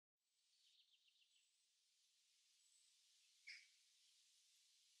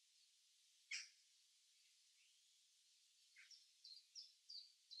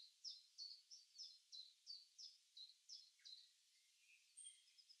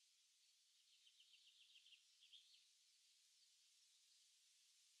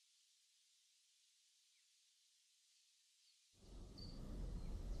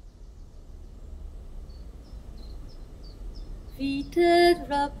Vite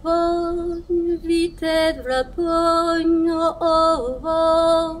vrapon,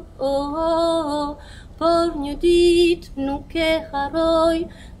 pornio dit nu che haroi,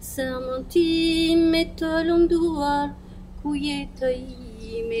 sermonti metolon duar, cuieta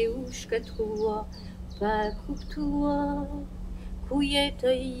me ușca tua, pa cup tua, cuieta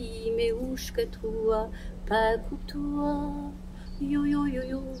me ușca tua, pa cup tua, yo,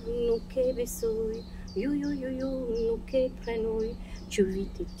 nu che besoj, yo, nu che prenoj, ciu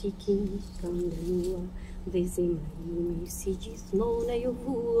vite tikin pandalua, vezemai si gismona jo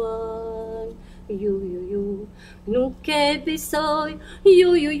vuan, yo, nu che besoj,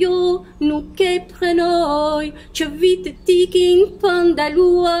 yo, nu che prenoj, ciu vite tikin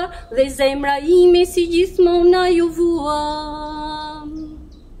pandalua, vezemai si gismona jo vuan.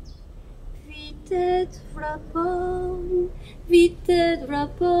 Vite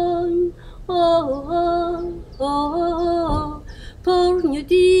vrapon, pornio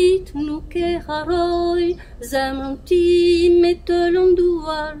dit nu che haroi, zamranti metolon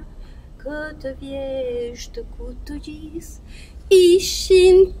duar, că te viești cu tugis,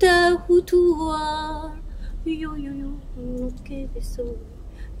 iscinta hutuar, yo, nu che besoj,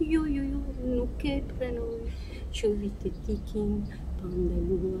 yo, nu che prenoj, ciu vite tikin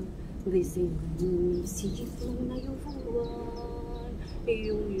pandalua, vezemai si gismona jo vuan,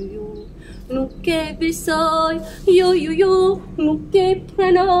 yo, nu che besoj, yo, nu che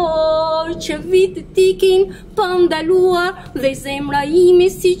prenoj, ciu vite tikin pandalua, vezemai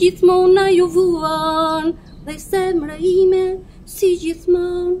si gismona jo vuan, vezemai si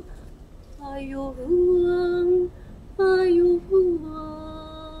gismona jo vuan.